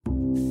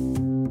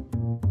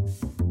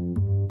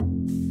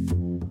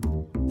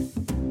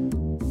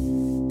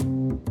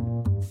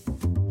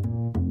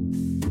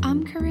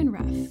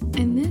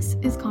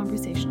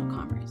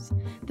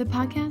the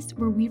podcast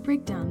where we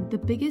break down the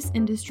biggest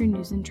industry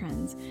news and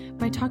trends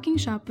by talking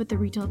shop with the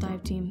Retail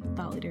Dive team,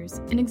 thought leaders,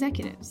 and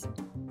executives.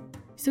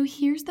 So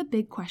here's the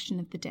big question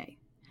of the day.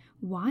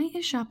 Why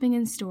is shopping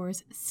in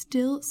stores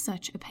still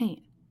such a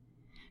pain?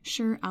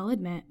 Sure, I'll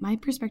admit my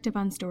perspective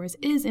on stores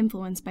is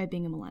influenced by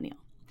being a millennial.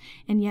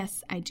 And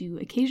yes, I do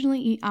occasionally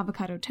eat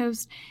avocado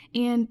toast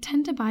and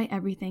tend to buy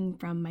everything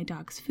from my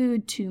dog's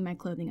food to my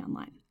clothing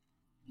online.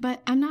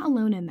 But I'm not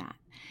alone in that.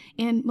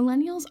 And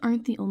millennials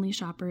aren't the only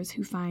shoppers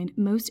who find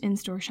most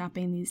in-store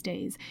shopping these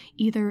days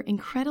either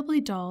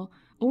incredibly dull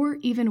or,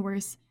 even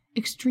worse,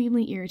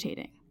 extremely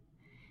irritating.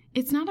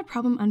 It's not a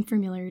problem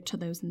unfamiliar to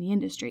those in the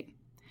industry.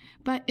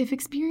 But if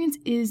experience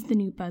is the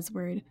new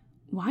buzzword,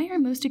 why are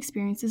most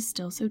experiences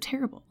still so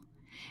terrible?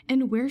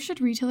 And where should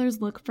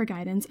retailers look for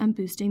guidance on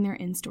boosting their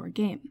in-store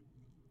game?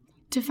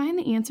 To find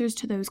the answers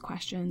to those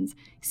questions,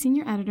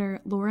 senior editor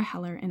Laura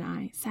Heller and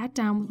I sat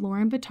down with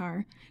Lauren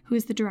Bitar, who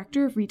is the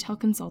director of retail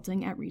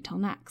consulting at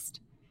RetailNext.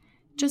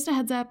 Just a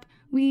heads up,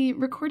 we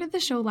recorded the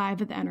show live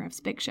at the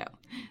NRF's Big Show,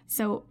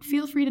 so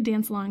feel free to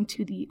dance along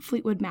to the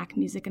Fleetwood Mac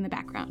music in the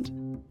background.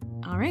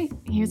 All right,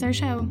 here's our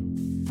show.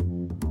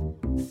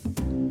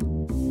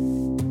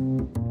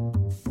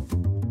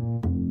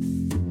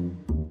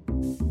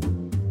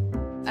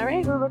 All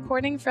right, we're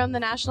recording from the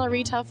National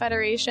Retail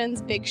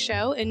Federation's Big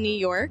Show in New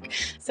York.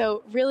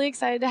 So really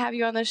excited to have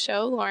you on the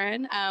show,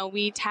 Lauren.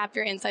 We tap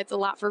your insights a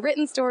lot for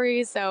written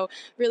stories, so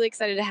really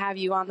excited to have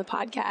you on the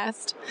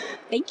podcast.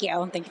 Thank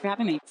you. Thank you for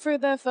having me. For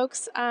the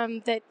folks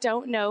that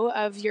don't know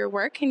of your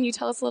work, can you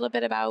tell us a little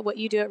bit about what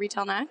you do at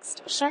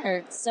RetailNext?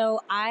 Sure. So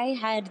I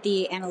had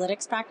the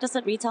analytics practice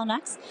at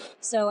RetailNext.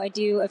 So I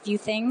do a few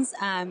things.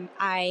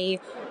 I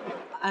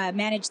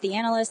manage the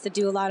analysts that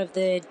do a lot of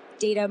the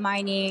data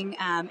mining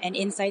and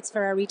insights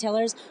for our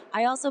retailers.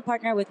 I also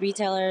partner with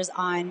retailers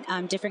on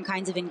different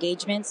kinds of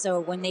engagements. So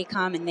when they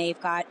come and they've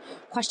got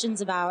questions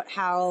about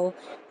how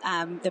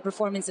the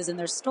performance is in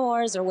their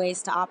stores or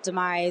ways to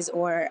optimize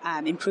or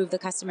improve the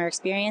customer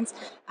experience,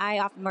 I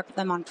often work with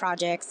them on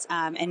projects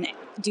and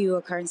do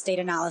a current state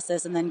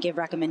analysis and then give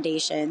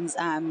recommendations,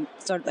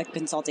 sort of like a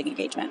consulting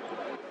engagement.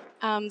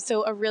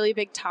 So a really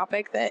big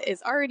topic that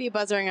is already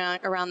buzzing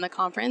around the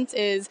conference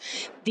is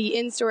the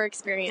in-store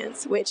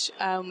experience, which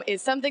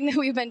is something that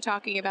we've been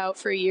talking about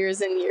for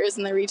years and years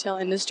in the retail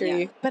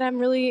industry. Yeah. But I'm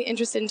really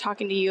interested in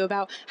talking to you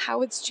about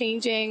how it's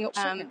changing.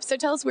 Sure. So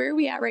tell us, where are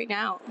we at right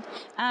now?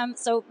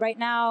 So right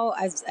now,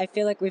 as I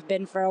feel like we've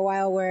been for a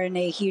while, we're in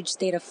a huge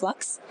state of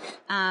flux.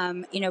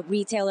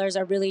 Retailers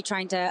are really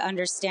trying to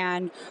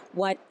understand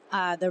what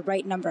the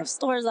right number of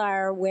stores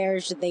are, where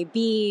should they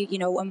be,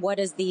 and what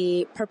is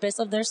the purpose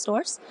of their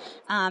stores,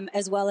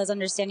 as well as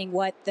understanding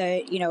what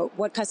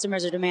what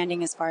customers are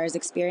demanding as far as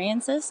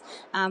experiences.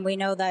 We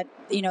know that,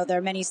 there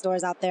are many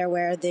stores out there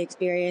where the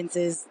experience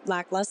is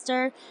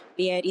lackluster,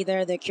 be it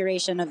either the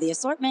curation of the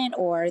assortment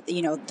or,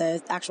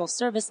 the actual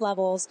service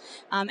levels.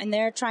 And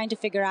they're trying to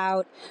figure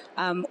out,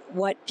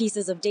 what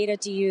pieces of data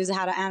to use,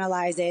 how to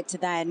analyze it to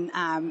then,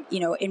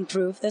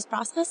 improve this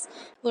process.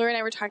 Laura and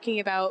I were talking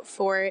about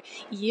for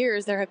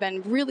years, there have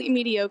been really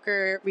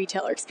mediocre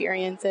retailer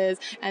experiences,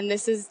 and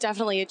this is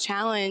definitely a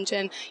challenge.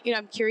 And,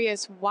 I'm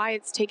curious why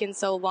it's taken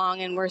so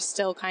long and we're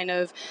still kind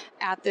of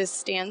at this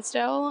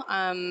standstill.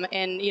 And,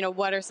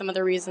 what are some of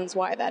the reasons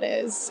why that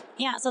is?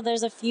 Yeah, so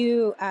there's a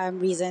few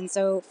reasons.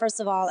 So first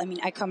of all,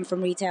 I come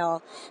from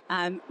retail.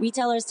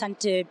 Retailers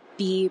tend to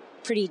be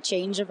pretty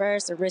change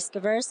averse or risk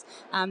averse.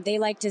 They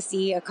like to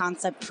see a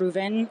concept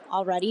proven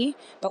already,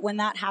 but when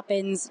that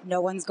happens,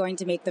 no one's going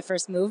to make the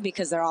first move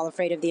because they're all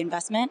afraid of the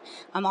investment.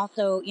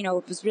 Also,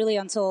 it was really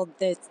until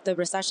the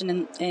recession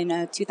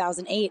in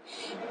 2008,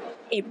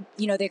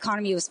 the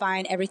economy was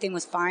fine, everything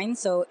was fine.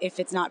 So if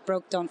it's not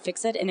broke, don't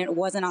fix it. And it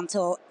wasn't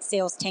until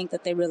sales tanked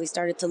that they really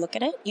started to look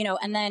at it.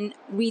 And then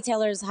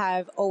retailers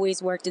have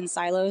always worked in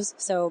silos.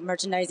 So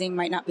merchandising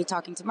might not be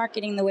talking to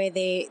marketing the way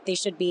they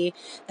should be.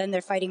 Then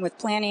they're fighting with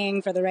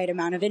planning for the right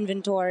amount of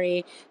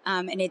inventory.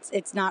 And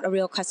it's not a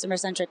real customer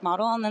centric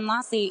model. And then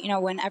lastly,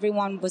 when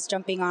everyone was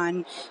jumping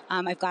on,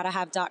 I've got to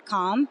have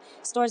 .com,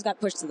 stores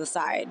got pushed to the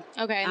side.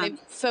 Okay. And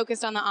they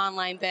focused on the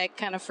online bit,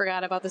 kind of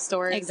forgot about the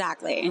stores.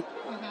 Exactly.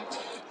 Mm-hmm.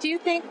 Do you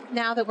think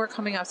now that we're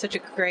coming off such a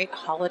great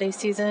holiday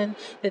season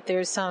that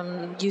there's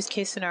some use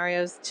case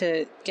scenarios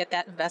to get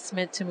that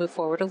investment to move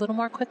forward a little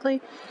more quickly?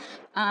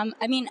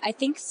 I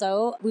think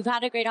so. We've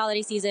had a great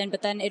holiday season,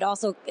 but then it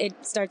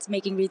starts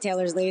making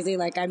retailers lazy.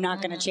 Like, I'm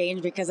not going to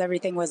change because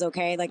everything was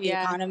okay. Like, the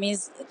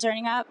economy's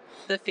turning up.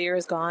 The fear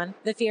is gone.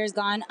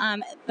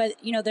 But,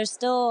 there's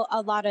still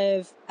a lot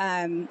of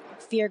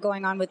fear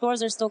going on with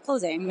stores are still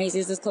closing.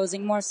 Macy's is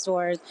closing more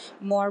stores.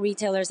 More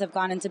retailers have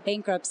gone into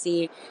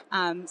bankruptcy.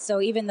 So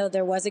even though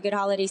there was a good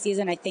holiday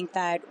season, I think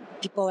that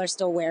people are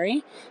still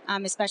wary,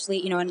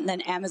 especially, and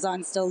then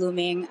Amazon's still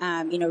looming.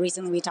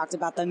 Recently we talked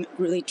about them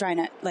really trying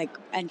to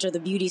enter the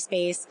beauty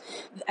space.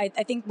 I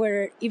think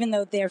even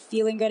though they're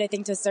feeling good, I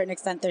think to a certain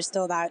extent, there's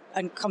still that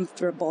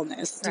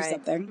uncomfortableness to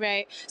something.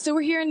 Right. So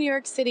we're here in New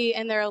York City,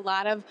 and there are a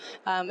lot of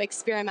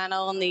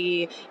experimental in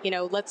the,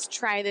 let's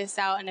try this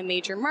out in a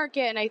major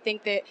market. And I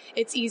think that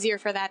it's easier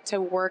for that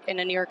to work in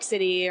a New York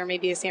City or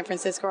maybe a San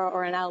Francisco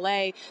or an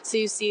LA. So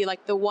you see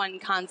like the one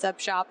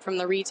concept shop from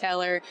the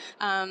retailer.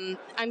 I'm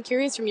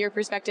curious from your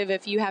perspective,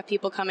 if you have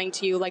people coming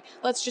to you like,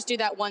 let's just do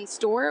that one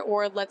store,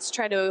 or let's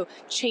try to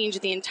change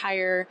the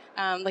entire,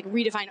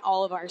 redefine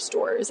all of our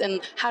stores.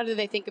 And how do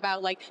they think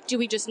about, like, do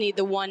we just need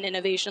the one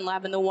innovation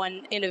lab and the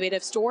one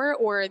innovative store,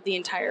 or the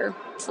entire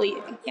fleet?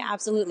 Yeah,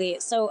 absolutely.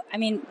 So,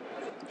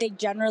 they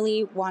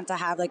generally want to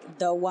have like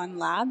the one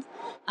lab.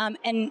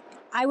 And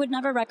I would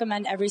never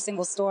recommend every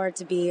single store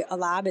to be a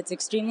lab. It's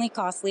extremely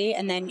costly.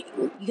 And then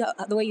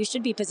the way you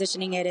should be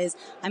positioning it is,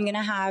 I'm going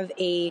to have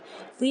a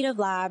fleet of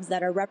labs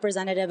that are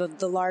representative of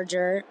the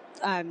larger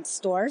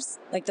stores,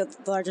 like the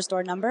larger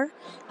store number.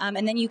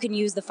 And then you can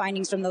use the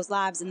findings from those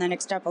labs and then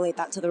extrapolate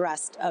that to the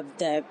rest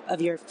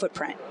of your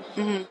footprint.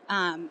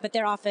 Mm-hmm. But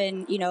they're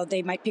often,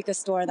 they might pick a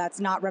store that's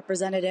not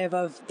representative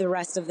of the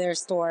rest of their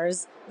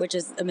stores, which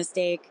is a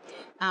mistake.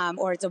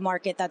 Or it's a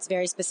market that's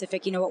very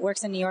specific. What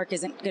works in New York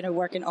isn't going to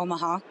work in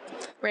Omaha.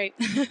 Right.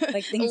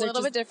 Like things a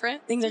little bit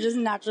different. Things are just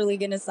naturally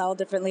going to sell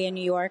differently in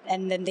New York.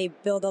 And then they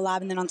build a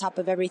lab, and then on top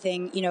of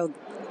everything,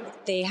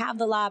 they have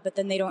the lab, but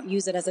then they don't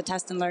use it as a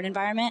test and learn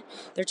environment.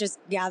 They're just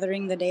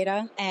gathering the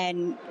data,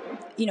 and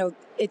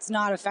it's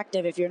not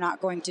effective if you're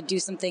not going to do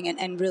something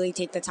and really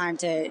take the time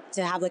to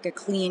have like a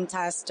clean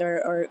test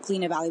or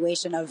clean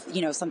evaluation of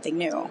something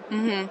new.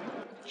 Mm-hmm.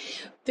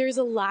 There's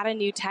a lot of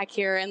new tech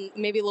here, and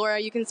maybe Laura,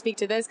 you can speak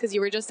to this because you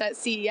were just at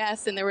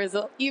CES and there was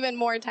even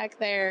more tech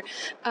there.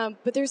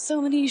 But there's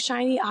so many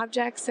shiny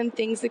objects and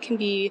things that can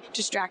be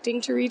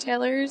distracting to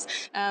retailers.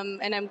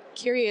 And I'm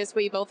curious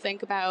what you both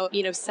think about,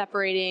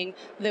 separating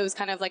those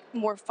kind of like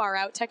more far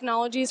out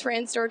technologies for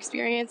in-store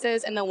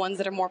experiences and the ones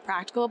that are more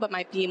practical but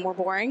might be more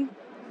boring.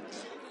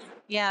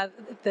 Yeah,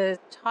 the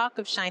talk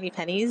of shiny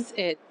pennies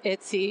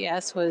at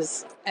CES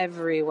was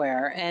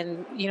everywhere.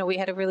 And, we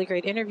had a really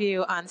great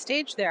interview on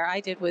stage there.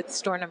 I did with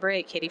store number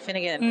 8, Katie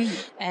Finnegan.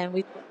 Mm-hmm. And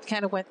we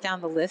kind of went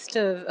down the list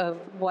of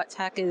what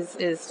tech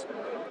is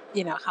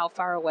how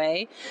far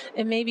away.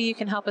 And maybe you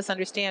can help us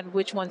understand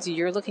which ones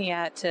you're looking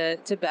at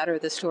to better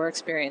the store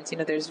experience.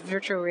 There's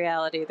virtual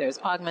reality, there's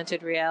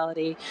augmented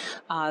reality,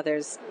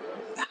 there's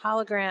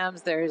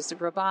holograms, there's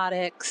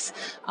robotics.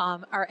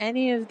 Are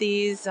any of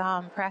these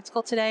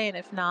practical today? And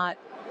if not,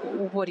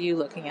 what are you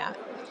looking at?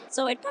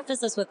 So I'd preface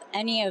this with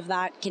any of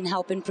that can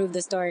help improve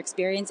the store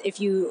experience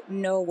if you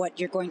know what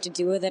you're going to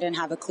do with it and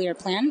have a clear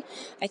plan.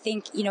 I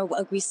think,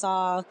 like we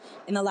saw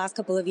in the last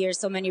couple of years,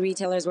 so many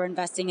retailers were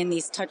investing in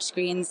these touch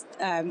screens,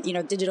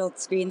 digital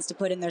screens to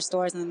put in their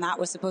stores, and that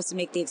was supposed to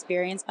make the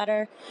experience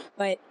better.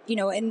 But,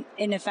 in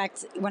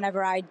effect,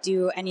 whenever I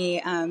do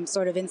any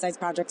sort of insights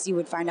projects, you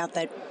would find out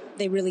that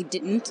they really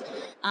didn't.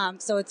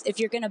 So if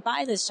you're going to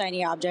buy this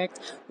shiny object,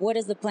 what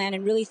is the plan?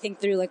 And really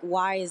think through, like,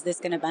 why is this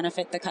going to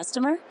benefit the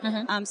customer?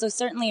 Mm-hmm. So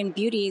certainly in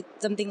beauty,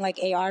 something like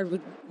AR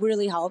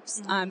really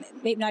helps. Mm-hmm.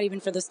 Maybe not even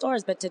for the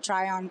stores, but to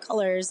try on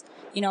colors,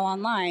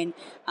 online.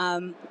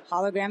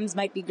 Holograms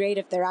might be great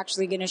if they're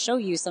actually going to show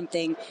you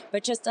something,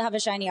 but just to have a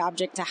shiny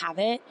object to have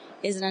it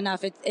isn't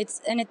enough.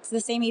 It's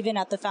the same even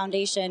at the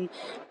foundation.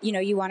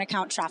 You want to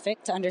count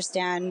traffic to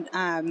understand,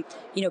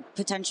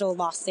 potential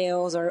lost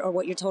sales or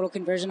what your total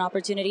conversion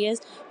opportunity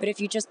is. But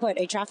if you just put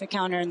a traffic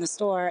counter in the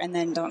store and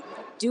then don't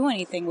do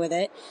anything with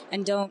it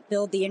and don't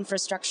build the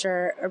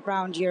infrastructure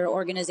around your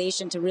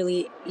organization to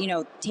really,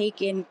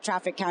 take in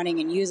traffic counting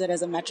and use it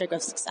as a metric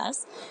of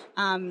success,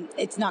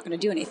 it's not going to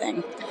do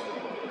anything.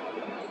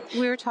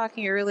 We were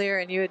talking earlier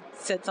and you had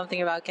said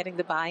something about getting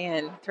the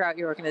buy-in throughout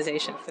your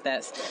organization for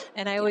this.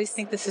 And I always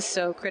think this is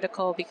so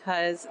critical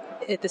because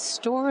at the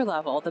store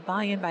level, the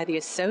buy-in by the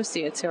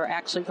associates who are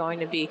actually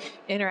going to be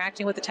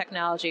interacting with the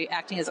technology,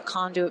 acting as a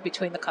conduit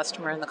between the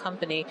customer and the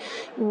company.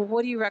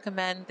 What do you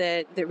recommend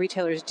that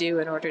retailers do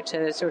in order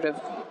to sort of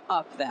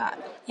up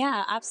that?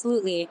 Yeah,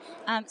 absolutely.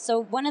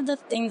 So one of the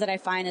things that I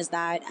find is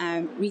that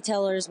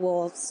retailers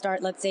will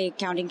start, let's say,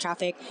 counting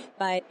traffic,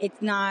 but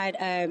it's not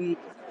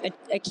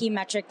a key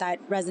metric that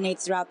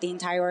resonates throughout the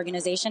entire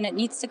organization. It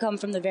needs to come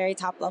from the very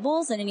top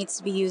levels, and it needs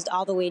to be used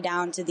all the way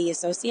down to the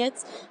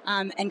associates.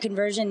 And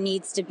conversion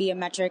needs to be a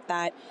metric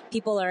that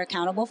people are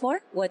accountable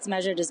for. What's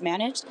measured is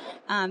managed.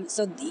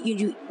 So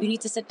you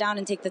need to sit down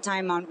and take the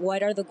time on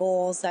what are the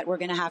goals that we're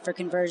going to have for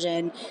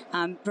conversion,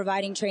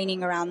 providing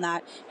training around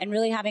that, and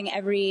really having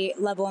every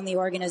level in the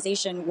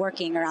organization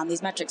working around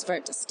these metrics for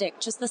it to stick.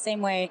 Just the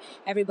same way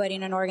everybody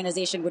in an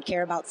organization would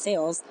care about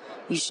sales,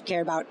 you should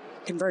care about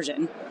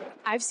conversion.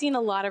 I've seen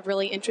a lot of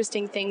really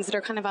interesting things that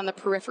are kind of on the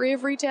periphery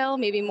of retail,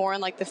 maybe more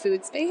in like the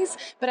food space.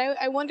 But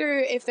I wonder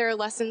if there are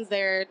lessons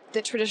there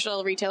that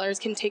traditional retailers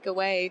can take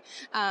away.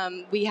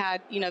 We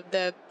had,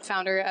 the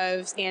founder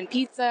of Stand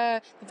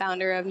Pizza, the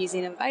founder of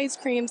Museum of Ice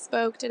Cream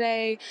spoke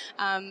today.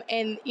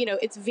 And,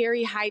 it's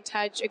very high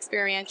touch,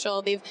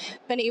 experiential. They've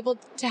been able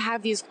to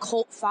have these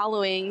cult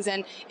followings,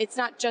 and it's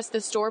not just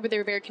the store, but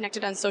they're very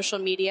connected on social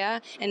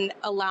media and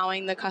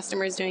allowing the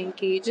customers to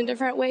engage in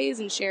different ways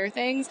and share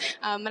things.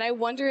 And I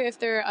wonder if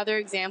there are other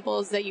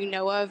examples that you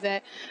know of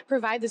that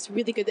provide this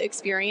really good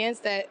experience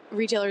that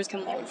retailers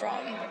can learn from.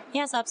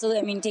 Yes,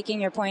 absolutely. I mean,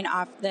 taking your point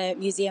off the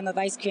Museum of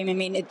Ice Cream, I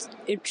mean,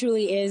 it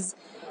truly is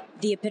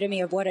the epitome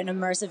of what an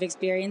immersive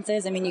experience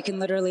is. I mean, you can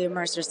literally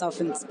immerse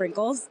yourself in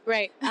sprinkles.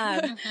 Right.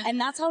 And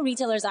that's how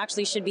retailers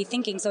actually should be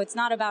thinking. So it's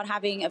not about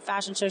having a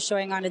fashion show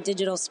showing on a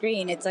digital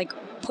screen. It's like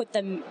put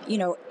them,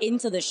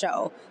 into the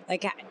show,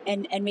 like,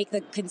 and make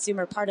the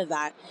consumer part of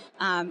that.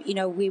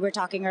 We were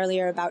talking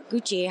earlier about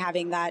Gucci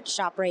having that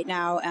shop right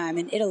now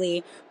in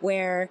Italy,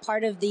 where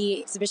part of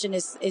the exhibition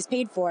is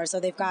paid for. So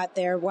they've got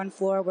their one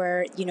floor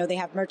where, they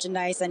have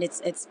merchandise and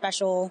it's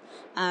special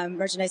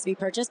merchandise to be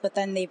purchased, but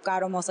then they've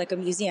got almost like a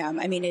museum.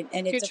 I mean, it's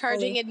you're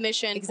charging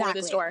admission for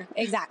the store.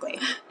 Exactly.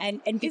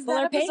 And people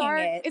are paying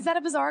it. Is that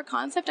a bizarre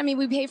concept? I mean,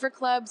 we pay for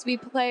clubs, we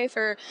pay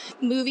for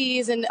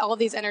movies and all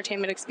these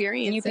entertainment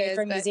experiences. And you pay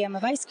for Museum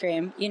of Ice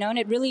Cream, and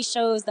it really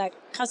shows that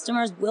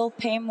customers will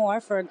pay more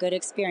for a good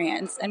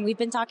experience. And we've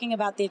been talking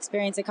about the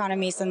experience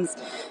economy since,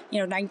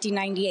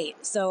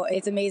 1998. So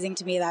it's amazing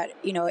to me that,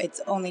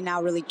 it's only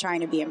now really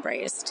trying to be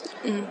embraced.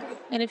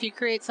 Mm-hmm. And if you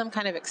create some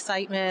kind of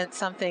excitement,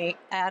 something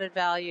added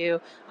value,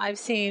 I've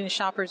seen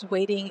shoppers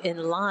waiting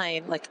in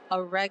line, like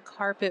a red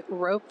carpet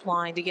rope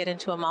line to get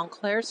into a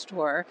Montclair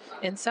store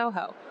in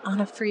Soho on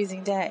a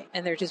freezing day.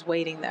 And they're just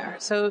waiting there.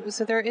 So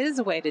there is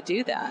a way to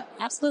do that.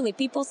 Absolutely.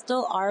 People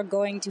still are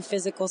going to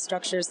physical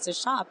structures to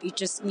shop. You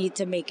just need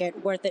to make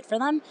it worth it for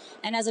them.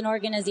 And as an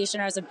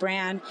organization or as a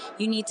brand,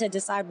 you need to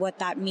decide what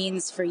that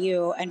means for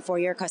you and for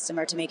your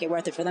customer to make it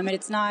worth it for them. And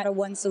it's not a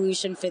one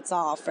solution fits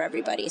all for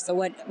everybody. So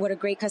what a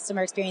great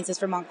customer experience is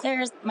for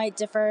Montclair might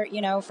differ,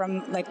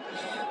 from like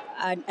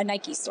a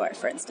Nike store,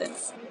 for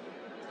instance.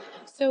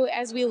 So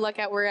as we look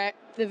at, we're at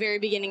the very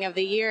beginning of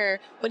the year,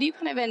 what are you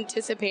kind of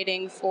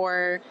anticipating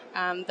for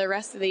the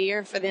rest of the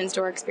year for the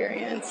in-store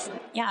experience?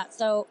 Yeah,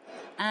 so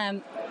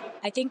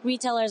I think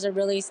retailers are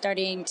really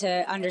starting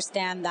to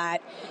understand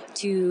that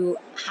to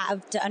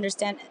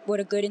understand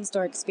what a good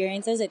in-store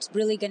experience is, it's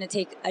really going to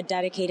take a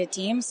dedicated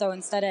team. So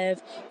instead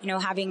of,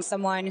 having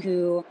someone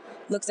who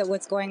looks at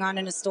what's going on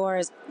in a store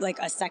as like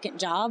a second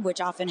job, which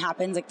often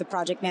happens, like the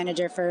project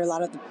manager for a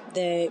lot of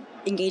the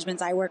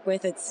engagements I work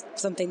with, it's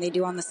something they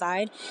do on the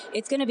side.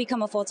 It's going to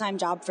become a full-time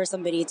job for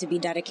somebody to be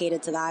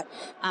dedicated to that.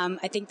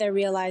 I think they're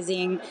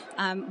realizing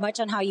much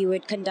on how you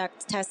would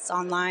conduct tests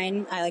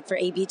online, like for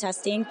A/B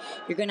testing,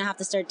 you're going to have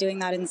to start doing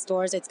that in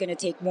stores. It's going to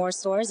take more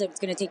stores. It's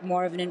going to take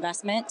more of an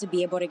investment to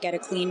be able to get a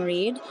clean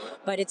read,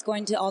 but it's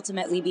going to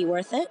ultimately be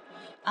worth it.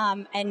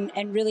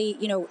 And really,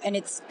 and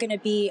it's going to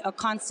be a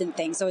constant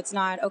thing. So it's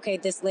not, okay,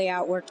 this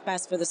layout worked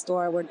best for the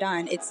store, we're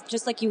done. It's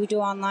just like you would do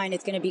online.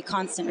 It's going to be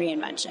constant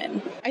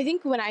reinvention. I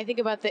think when I think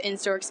about the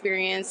in-store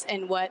experience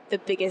and what the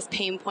biggest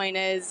pain point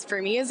is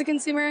for me as a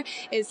consumer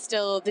is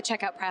still the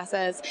checkout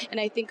process. And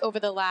I think over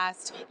the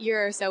last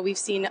year or so, we've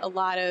seen a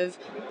lot of,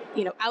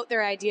 out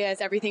there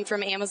ideas, everything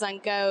from Amazon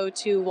Go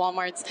to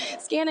Walmart's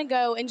Scan and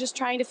Go, and just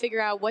trying to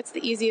figure out what's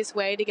the easiest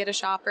way to get a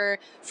shopper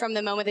from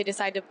the moment they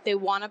decide they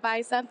want to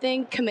buy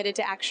something, committed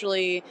to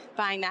actually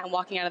buying that and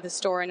walking out of the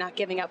store and not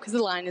giving up because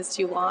the line is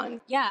too long.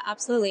 Yeah,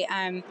 absolutely.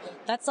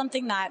 That's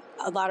something that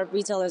a lot of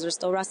retailers are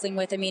still wrestling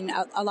with. I mean,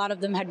 a lot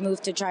of them had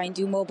moved to try and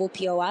do mobile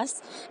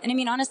POS. And I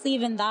mean, honestly,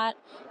 even that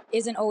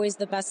isn't always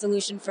the best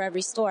solution for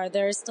every store.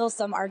 There is still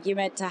some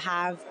argument to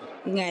have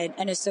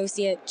an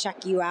associate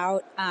check you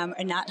out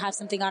and not have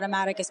something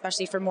automatic,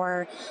 especially for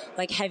more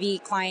like heavy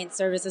client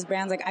services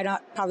brands. Like I'm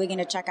not probably going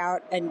to check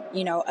out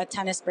a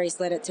tennis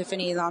bracelet at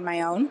Tiffany's on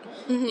my own,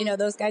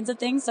 those kinds of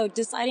things. So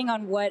deciding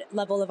on what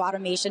level of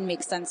automation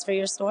makes sense for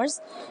your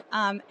stores.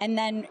 And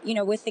then,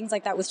 with things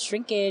like that, with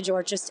shrinkage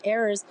or just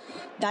errors,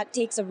 that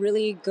takes a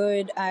really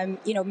good,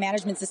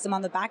 management system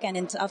on the back end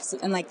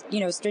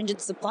and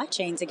stringent supply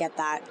chain to get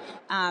that.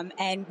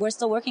 And we're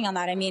still working on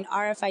that. I mean,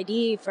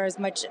 RFID, for as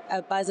much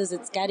buzz as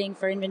it's getting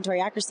for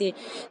inventory accuracy,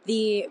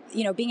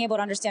 being able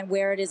to understand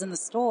where it is in the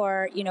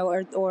store,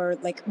 or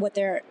like what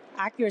their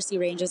accuracy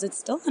range is, it's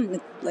still in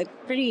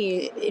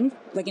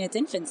its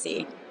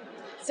infancy.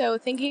 So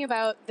thinking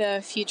about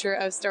the future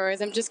of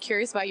stores, I'm just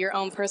curious about your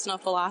own personal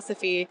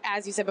philosophy.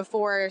 As you said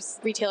before,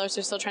 retailers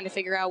are still trying to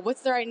figure out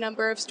what's the right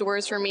number of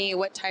stores for me,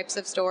 what types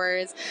of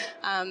stores.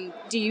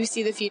 Do you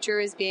see the future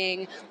as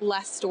being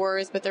less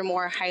stores, but they're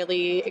more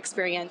highly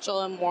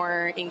experiential and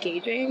more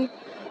engaging?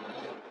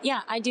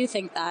 Yeah, I do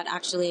think that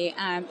actually,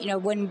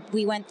 when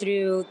we went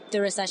through the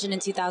recession in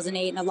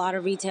 2008 and a lot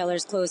of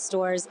retailers closed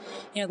stores,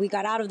 we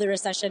got out of the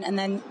recession and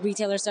then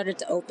retailers started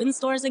to open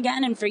stores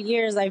again. And for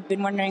years, I've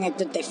been wondering,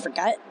 did they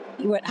forget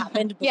what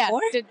happened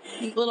before. Yeah,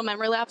 did little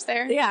memory lapse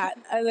there. Yeah,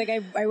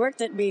 I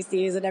worked at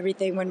Macy's and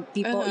everything when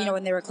people,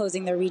 when they were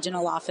closing their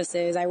regional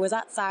offices. I was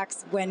at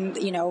Saks when,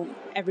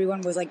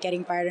 everyone was like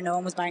getting fired and no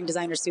one was buying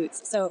designer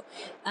suits. So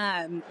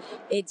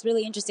it's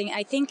really interesting.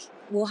 I think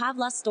we'll have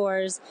less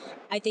stores.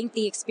 I think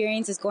the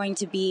experience is going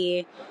to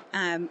be,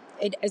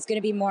 it's going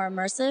to be more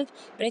immersive.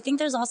 But I think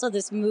there's also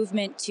this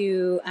movement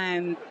to,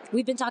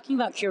 we've been talking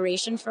about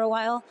curation for a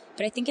while,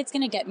 but I think it's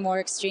going to get more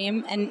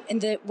extreme. And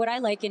what I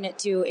like in it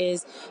too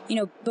is,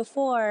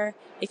 before,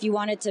 if you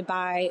wanted to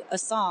buy a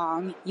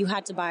song, you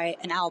had to buy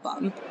an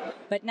album.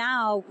 But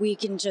now we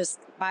can just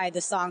buy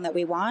the song that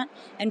we want.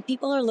 And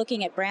people are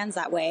looking at brands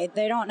that way.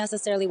 They don't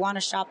necessarily want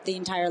to shop the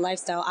entire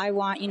lifestyle. I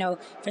want,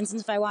 for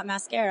instance, if I want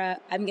mascara,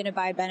 I'm going to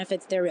buy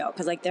Benefit's They're Real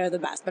because they're the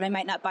best. But I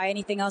might not buy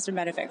anything else from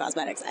Benefit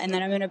Cosmetics. And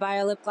then I'm going to buy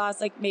a lip gloss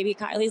like maybe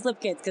Kylie's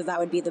Lip Kits because that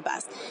would be the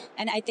best.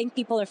 And I think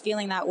people are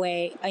feeling that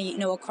way,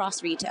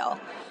 across retail.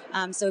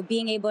 So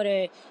being able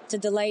to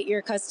delight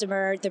your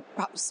customer, the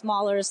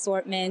smaller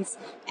assortments,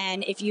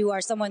 and if you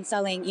are someone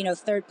selling,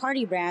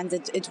 third-party brands,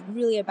 it's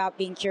really about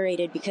being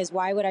curated because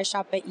why would I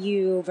shop at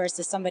you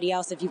versus somebody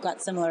else if you've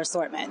got similar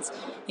assortments?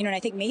 And I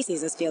think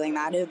Macy's is feeling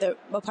that.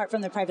 Apart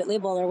from the private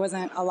label, there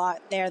wasn't a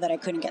lot there that I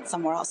couldn't get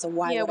somewhere else. So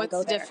why would I go there? Yeah,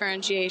 what's the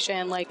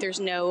differentiation? Like,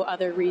 there's no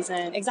other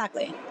reason.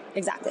 Exactly.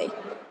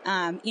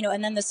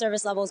 And then the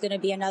service level is going to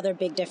be another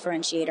big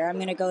differentiator. I'm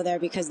going to go there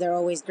because they're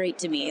always great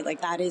to me.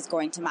 Like that is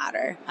going to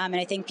matter. And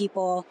I think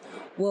people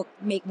will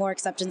make more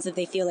acceptance if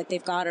they feel like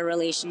they've got a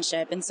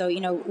relationship. And so,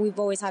 we've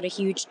always had a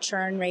huge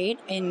churn rate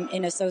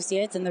in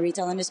associates in the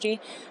retail industry.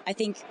 I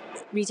think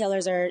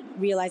retailers are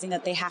realizing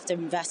that they have to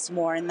invest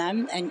more in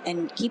them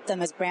and keep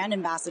them as brand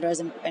ambassadors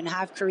and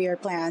have career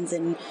plans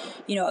and,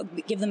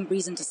 give them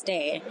reason to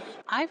stay.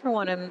 I, for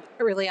one, am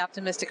really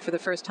optimistic for the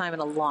first time in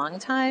a long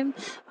time.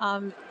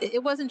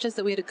 It wasn't just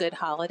that we had a good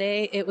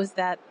holiday. It was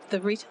that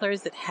the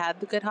retailers that had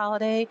the good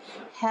holiday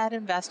had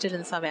invested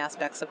in some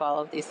aspects of all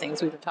of these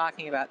things we've been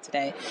talking about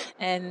today.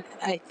 And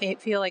I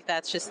feel like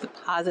that's just the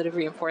positive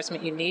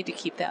reinforcement you need to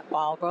keep that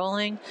ball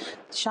rolling.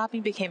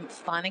 Shopping became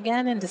fun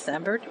again in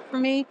December for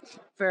me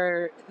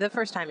for the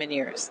first time in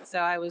years. So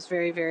I was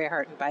very, very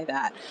heartened by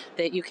that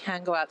you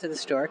can go out to the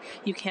store,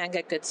 you can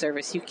get good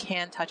service, you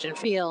can touch and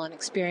feel and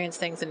experience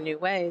things in new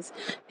ways.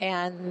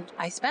 And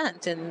I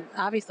spent, and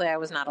obviously I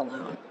was not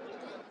alone.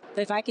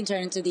 But if I can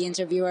turn into the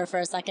interviewer for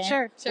a second.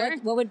 Sure.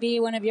 What would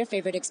be one of your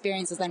favorite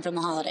experiences then from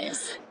the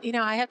holidays?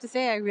 I have to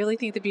say, I really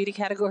think the beauty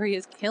category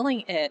is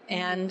killing it.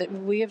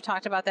 And we have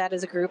talked about that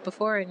as a group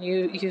before, and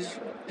you've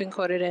been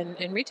quoted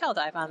in Retail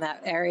Dive on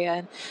that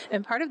area.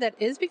 And part of that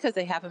is because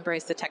they have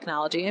embraced the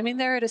technology. I mean,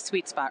 they're at a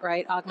sweet spot,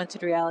 right?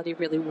 Augmented reality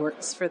really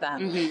works for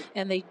them. Mm-hmm.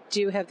 And they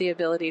do have the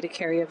ability to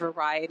carry a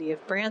variety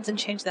of brands and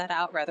change that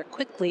out rather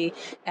quickly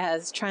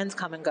as trends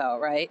come and go,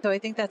 right? So I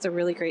think that's a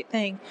really great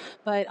thing.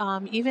 But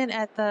even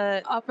at the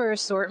upper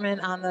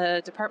assortment on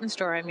the department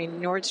store, I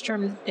mean,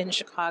 Nordstrom in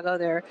Chicago,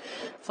 their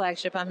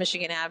flagship on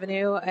Michigan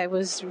Avenue, I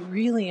was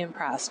really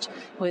impressed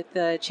with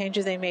the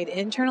changes they made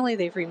internally.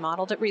 They've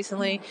remodeled it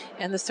recently,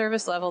 and the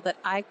service level that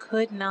I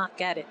could not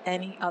get at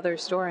any other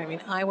store. I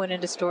mean, I went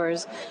into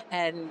stores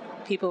and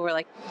people were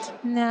like,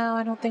 no,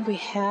 I don't think we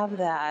have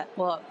that.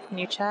 Well, can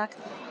you check?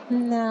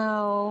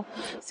 No.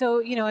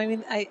 So,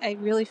 I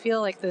really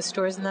feel like those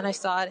stores, and then I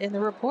saw it in the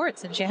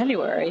reports in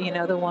January,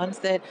 the ones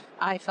that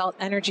I felt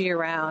energy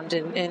around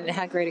and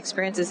had great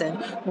experiences in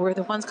were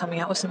the ones coming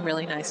out with some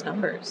really nice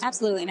numbers.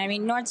 Absolutely. And I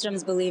mean,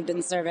 Nordstrom's believed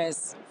in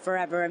service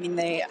forever. I mean,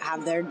 they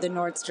have the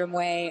Nordstrom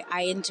way.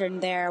 I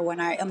interned there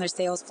on their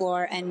sales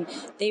floor, and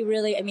they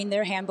really,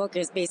 their handbook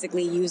is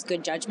basically use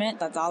good judgment.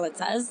 That's all it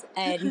says.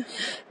 And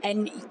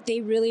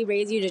they really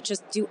raise you to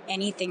just do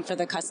anything for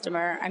the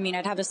customer. I mean,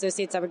 I'd have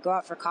associates that would go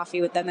out for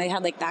coffee with them. They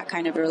had like that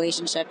kind of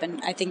relationship,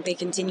 and I think they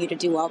continue to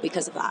do well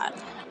because of that.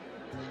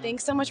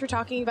 Thanks so much for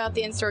talking about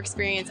the in-store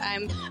experience.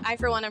 I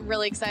for one, am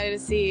really excited to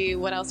see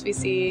what else we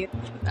see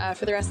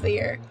for the rest of the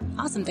year.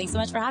 Awesome. Thanks so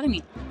much for having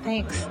me.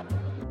 Thanks.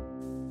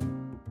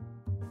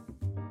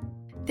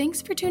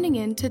 Thanks for tuning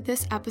in to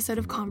this episode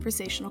of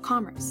Conversational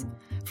Commerce.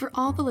 For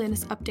all the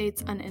latest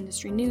updates on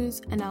industry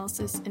news,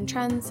 analysis, and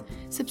trends,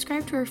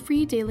 subscribe to our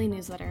free daily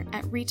newsletter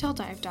at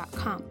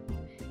retaildive.com.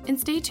 And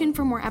stay tuned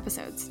for more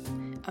episodes.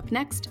 Up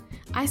next,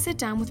 I sit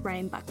down with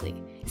Ryan Buckley,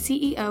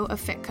 CEO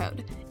of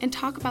FitCode, and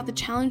talk about the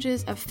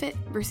challenges of fit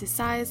versus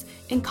size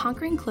in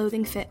conquering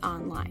clothing fit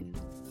online.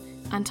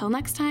 Until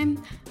next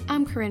time,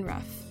 I'm Corinne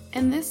Ruff,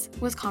 and this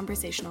was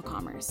Conversational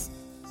Commerce.